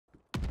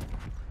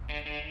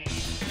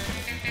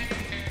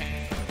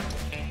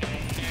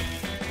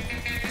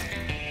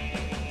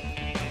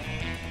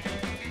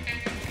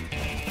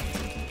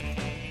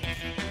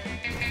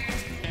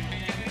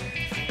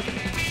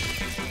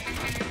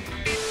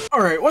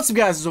Alright, what's up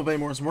guys, it's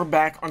Morris, and we're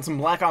back on some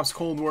Black Ops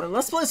Cold War.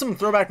 Let's play some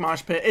Throwback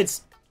Mosh Pit.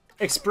 It's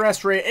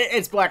Express Rate,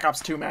 it's Black Ops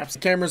 2 maps. The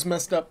camera's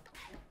messed up.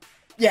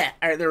 Yeah,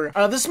 alright, there we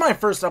go. This is my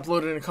first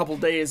upload in a couple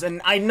days,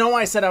 and I know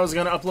I said I was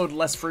gonna upload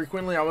less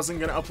frequently. I wasn't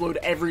gonna upload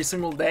every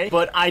single day,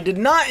 but I did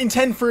not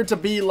intend for it to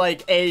be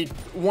like a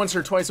once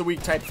or twice a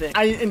week type thing.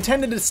 I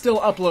intended to still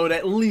upload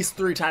at least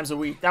 3 times a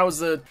week. That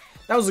was a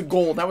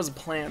goal, that was a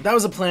plan. That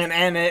was a plan,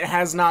 and it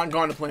has not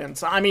gone to plan.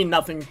 So, I mean,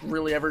 nothing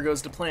really ever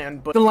goes to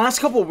plan, but the last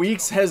couple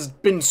weeks has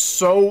been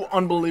so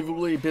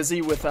unbelievably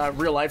busy with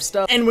real life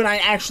stuff, and when I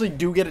actually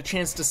do get a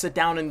chance to sit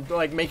down and,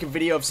 like, make a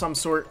video of some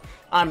sort,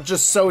 I'm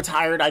just so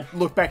tired. I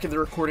look back at the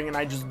recording and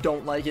I just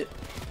don't like it.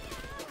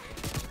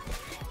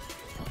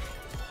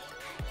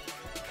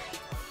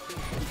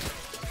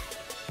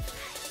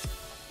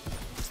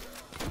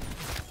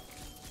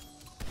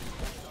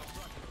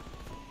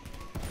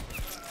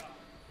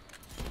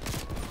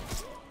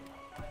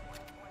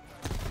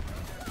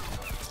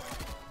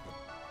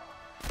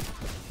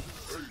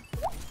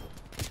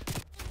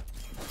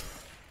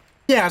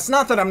 Yeah, it's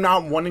not that I'm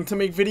not wanting to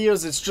make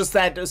videos, it's just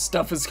that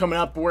stuff is coming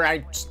up where I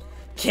just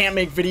can't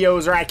make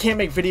videos, or I can't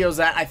make videos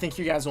that I think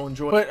you guys will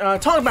enjoy.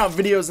 But talking about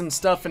videos and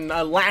stuff and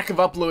lack of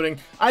uploading,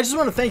 I just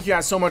want to thank you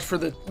guys so much for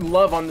the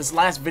love on this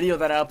last video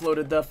that I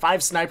uploaded, the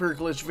 5 sniper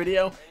glitch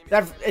video.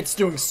 It's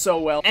doing so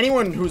well.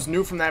 Anyone who's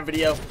new from that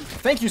video,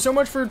 thank you so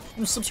much for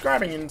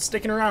subscribing and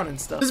sticking around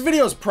and stuff. This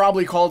video is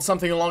probably called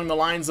something along the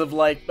lines of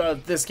like,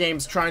 this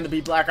game's trying to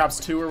be Black Ops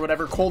 2 or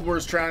whatever. Cold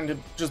War's trying to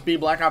just be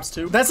Black Ops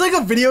 2. That's like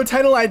a video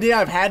title idea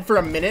I've had for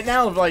a minute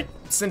now, of like,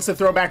 since the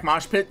Throwback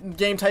Mosh Pit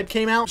game type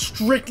came out,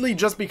 strictly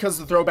just because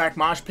the Throwback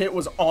Mosh Pit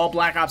was all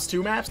Black Ops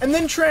 2 maps. And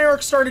then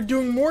Treyarch started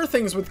doing more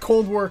things with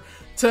Cold War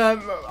to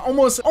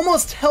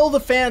almost tell the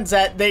fans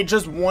that they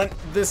just want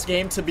this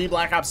game to be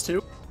Black Ops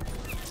 2.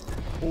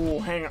 Oh,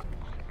 hang on.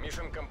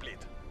 Mission complete.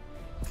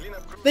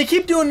 They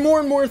keep doing more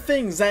and more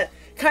things that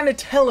kind of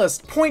tell us,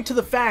 point to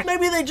the fact,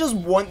 maybe they just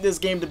want this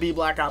game to be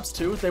Black Ops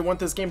 2. They want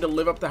this game to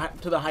live up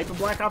to the hype of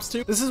Black Ops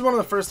 2. This is one of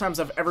the first times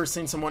I've ever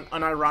seen someone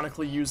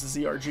unironically use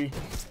the ZRG.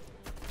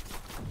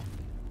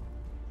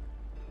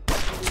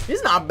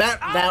 He's not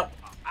bad.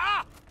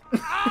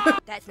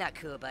 That's not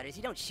cool, Butters.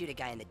 You don't shoot a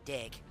guy in the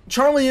dick.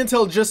 Charlie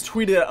Intel just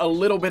tweeted a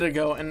little bit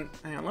ago, and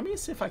hang on, let me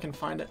see if I can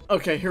find it.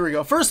 Okay, here we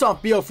go. First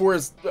off, BO4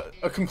 is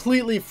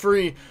completely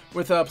free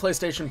with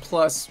PlayStation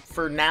Plus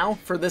for now,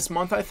 for this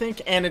month, I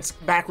think, and it's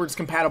backwards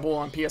compatible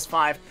on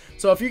PS5.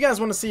 So if you guys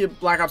want to see a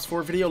Black Ops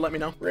 4 video, let me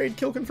know. Raid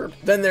kill confirmed.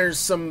 Then there's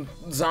some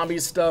zombie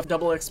stuff,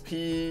 double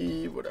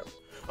XP, whatever.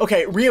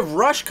 Okay, we have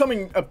Rush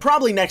coming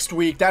probably next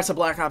week. That's a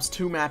Black Ops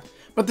 2 map.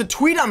 But the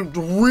tweet I'm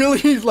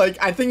really, like,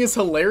 I think is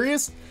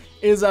hilarious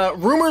is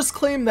rumors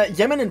claim that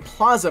Yemen and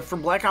Plaza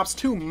from Black Ops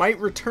 2 might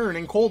return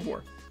in Cold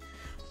War.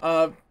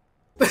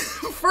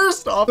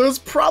 First off, those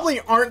probably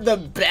aren't the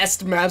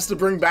best maps to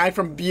bring back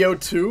from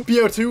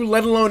BO2,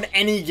 let alone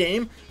any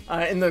game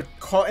in the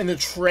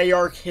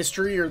Treyarch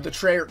history or the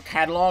Treyarch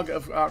catalog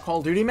of Call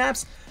of Duty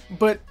maps.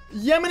 But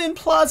Yemen and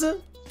Plaza,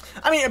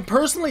 I mean,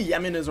 personally,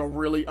 Yemen is a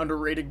really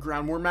underrated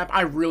ground war map.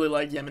 I really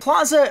like Yemen.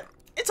 Plaza,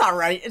 it's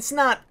alright. It's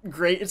not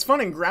great. It's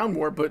fun in ground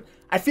war, but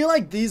I feel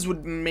like these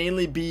would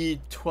mainly be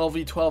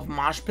 12v12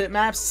 mosh pit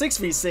maps.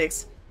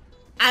 6v6,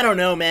 I don't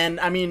know, man.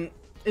 I mean,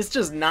 it's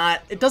just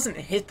not, it doesn't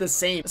hit the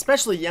same,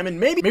 especially Yemen.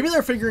 Maybe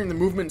they're figuring the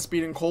movement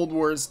speed in Cold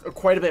War is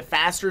quite a bit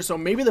faster, so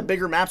maybe the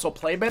bigger maps will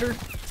play better,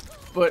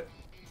 but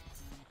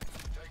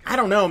I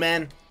don't know,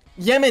 man.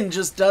 Yemen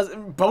just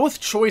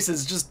both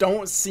choices just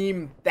don't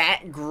seem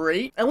that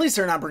great. At least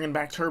they're not bringing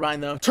back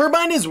Turbine, though.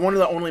 Turbine is one of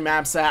the only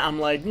maps that I'm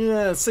like,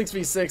 yeah,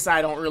 6v6,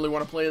 I don't really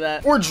want to play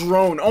that. Or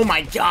Drone, oh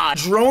my god.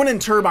 Drone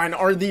and Turbine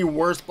are the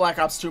worst Black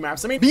Ops 2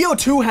 maps. I mean,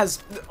 BO2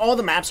 has, all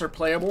the maps are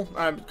playable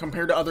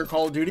compared to other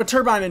Call of Duty, but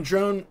Turbine and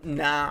Drone,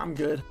 nah, I'm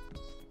good.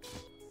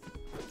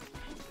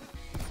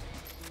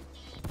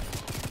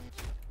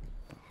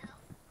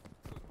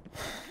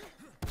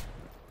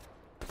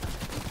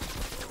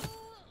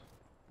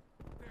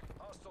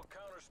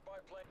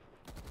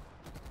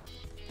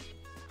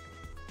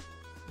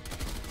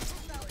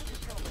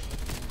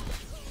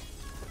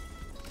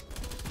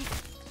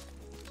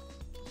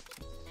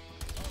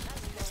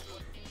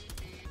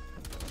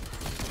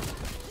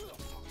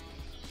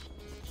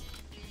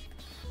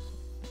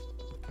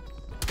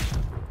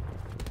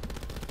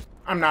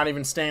 I'm not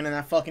even staying in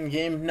that fucking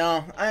game.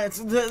 No,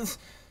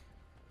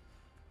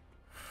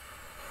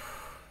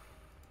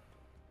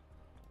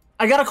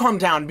 I gotta calm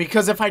down,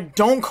 because if I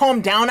don't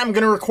calm down, I'm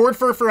gonna record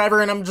for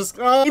forever, and I'm just,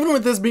 even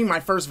with this being my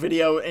first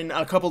video in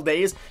a couple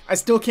days, I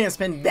still can't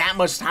spend that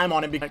much time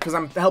on it because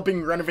I'm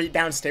helping renovate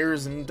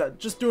downstairs and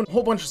just doing a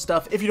whole bunch of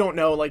stuff. If you don't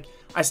know, like,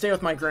 I stay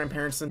with my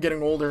grandparents and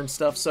getting older and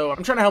stuff, so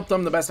I'm trying to help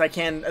them the best I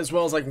can, as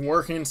well as like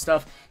working and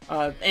stuff,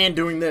 and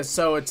doing this,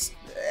 so it's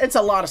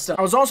a lot of stuff.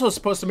 I was also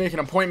supposed to make an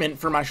appointment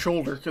for my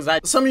shoulder, because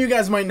some of you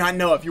guys might not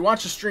know. If you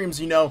watch the streams,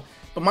 you know,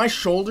 but my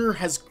shoulder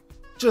has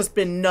just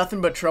been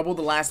nothing but trouble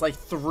the last like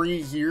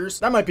 3 years.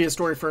 That might be a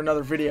story for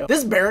another video.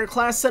 This Barrett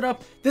class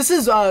setup, this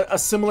is a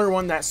similar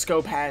one that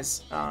Scope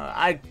has.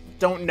 I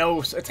don't know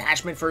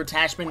attachment for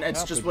attachment,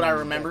 it's just what I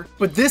remember.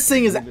 But this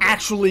thing is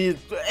actually,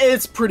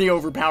 it's pretty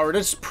overpowered.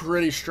 It's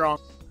pretty strong.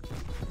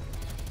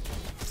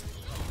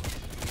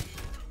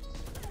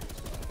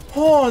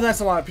 Oh, that's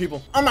a lot of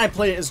people. On my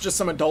plate is just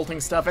some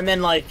adulting stuff, and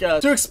then like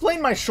to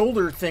explain my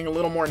shoulder thing a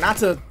little more, not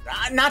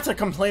to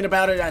complain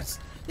about it. That's,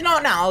 you know,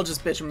 now I'll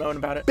just bitch and moan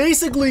about it.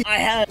 Basically, I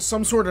had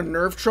some sort of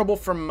nerve trouble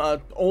from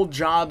old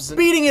jobs, and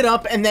beating it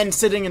up and then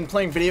sitting and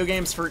playing video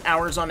games for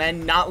hours on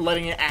end, not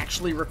letting it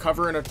actually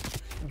recover in a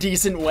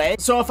decent way.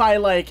 So if I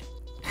like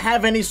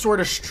have any sort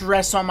of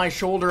stress on my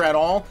shoulder at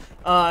all,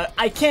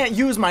 I can't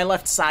use my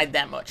left side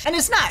that much. And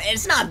it's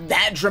not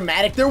that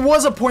dramatic. There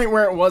was a point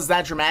where it was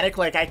that dramatic,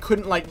 like I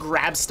couldn't like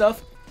grab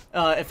stuff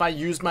if I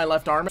used my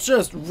left arm. It's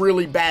just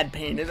really bad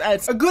pain.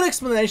 It's a good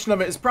explanation of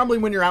it is probably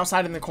when you're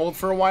outside in the cold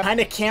for a while, kind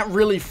of can't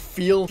really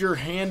feel your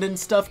hand and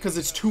stuff because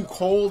it's too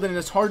cold, and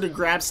it's hard to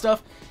grab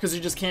stuff because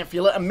you just can't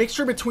feel it. A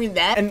mixture between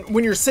that and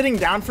when you're sitting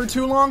down for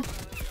too long.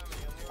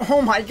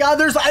 Oh my god,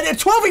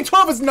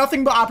 12v12 is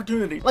nothing but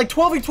opportunity. Like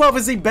 12v12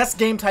 is the best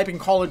game type in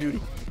Call of Duty.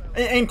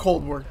 In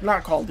Cold War,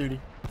 not Call of Duty.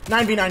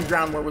 9v9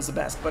 Ground War was the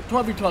best, but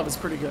 12v12 is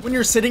pretty good. When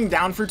you're sitting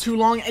down for too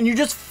long and you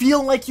just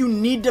feel like you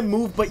need to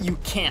move, but you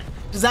can't.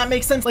 Does that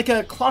make sense? Like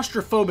a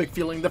claustrophobic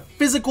feeling, the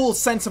physical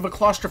sense of a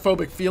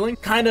claustrophobic feeling,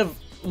 kind of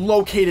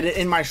located it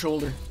in my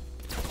shoulder.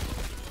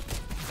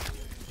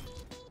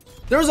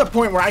 There was a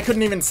point where I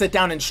couldn't even sit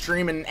down and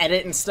stream and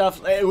edit and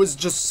stuff. It was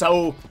just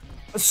so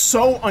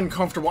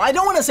uncomfortable. I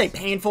don't want to say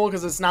painful,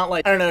 because it's not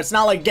like, I don't know, it's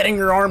not like getting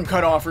your arm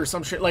cut off or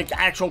some shit, like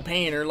actual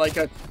pain, or like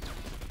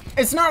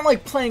it's not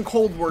like playing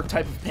Cold War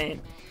type of pain.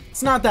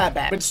 It's not that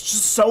bad, but it's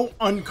just so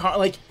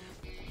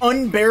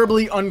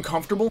unbearably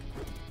uncomfortable.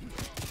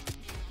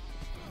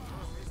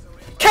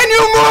 Can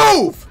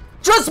you move?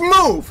 Just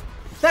move!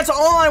 That's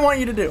all I want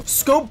you to do.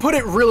 Scope put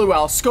it really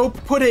well. Scope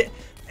put it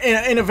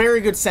in a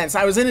very good sense.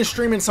 I was in his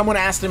stream and someone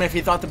asked him if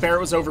he thought the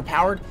Barrett was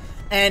overpowered,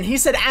 and he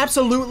said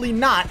absolutely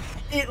not.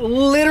 It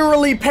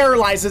literally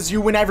paralyzes you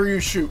whenever you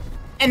shoot.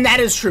 And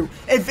that is true.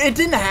 If it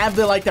didn't have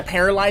the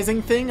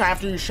paralyzing thing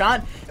after you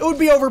shot, it would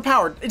be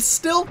overpowered. It's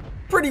still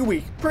pretty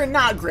weak,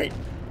 not great.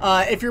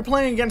 If you're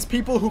playing against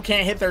people who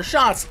can't hit their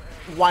shots,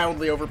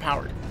 wildly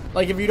overpowered.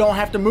 Like if you don't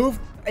have to move,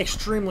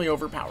 extremely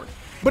overpowered.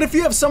 But if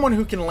you have someone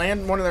who can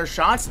land one of their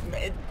shots,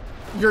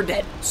 you're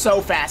dead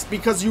so fast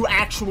because you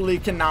actually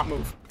cannot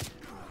move.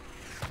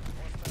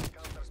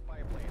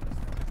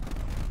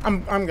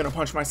 I'm gonna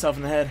punch myself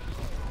in the head.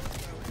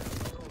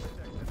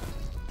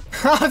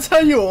 I'll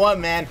tell you what,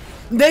 man.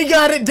 They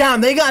got it down.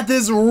 They got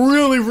this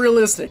really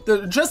realistic.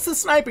 Just the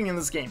sniping in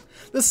this game.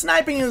 The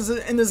sniping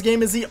in this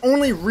game is the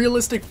only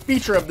realistic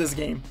feature of this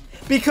game,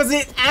 because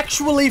it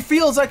actually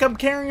feels like I'm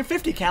carrying a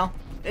 50 cal.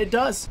 It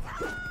does.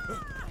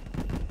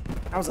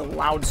 That was a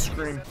loud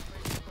scream.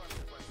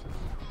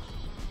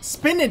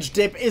 Spinach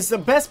dip is the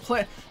best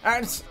play.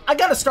 I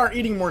gotta start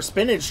eating more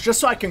spinach just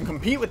so I can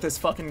compete with this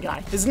fucking guy.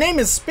 His name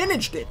is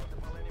Spinach Dip.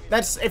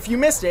 That's, if you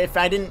missed it, if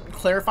I didn't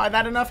clarify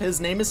that enough, his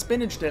name is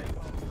Spinach Dip.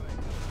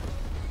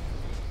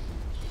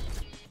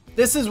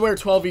 This is where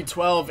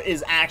 12v12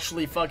 is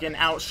actually fucking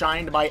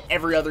outshined by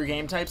every other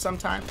game type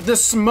sometimes. The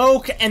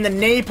smoke and the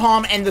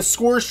napalm and the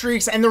score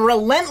streaks and the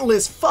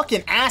relentless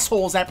fucking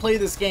assholes that play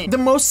this game. The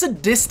most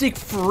sadistic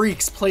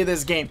freaks play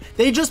this game.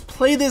 They just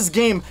play this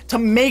game to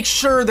make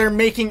sure they're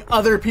making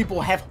other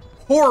people have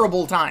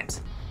horrible times.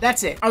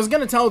 That's it. I was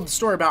gonna tell the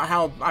story about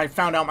how I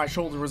found out my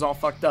shoulder was all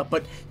fucked up,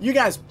 but you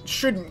guys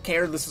shouldn't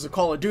care. This is a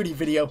Call of Duty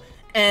video,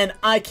 and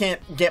I can't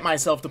get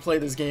myself to play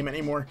this game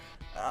anymore.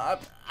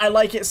 I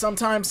like it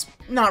sometimes,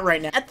 not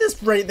right now. At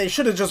this rate, they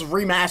should have just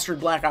remastered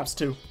Black Ops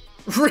 2.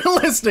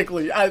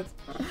 Realistically,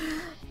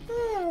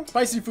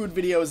 spicy food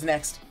video is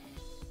next.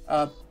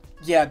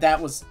 Yeah,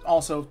 that was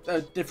also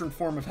a different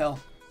form of hell.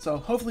 So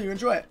hopefully you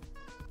enjoy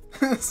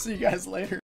it. See you guys later.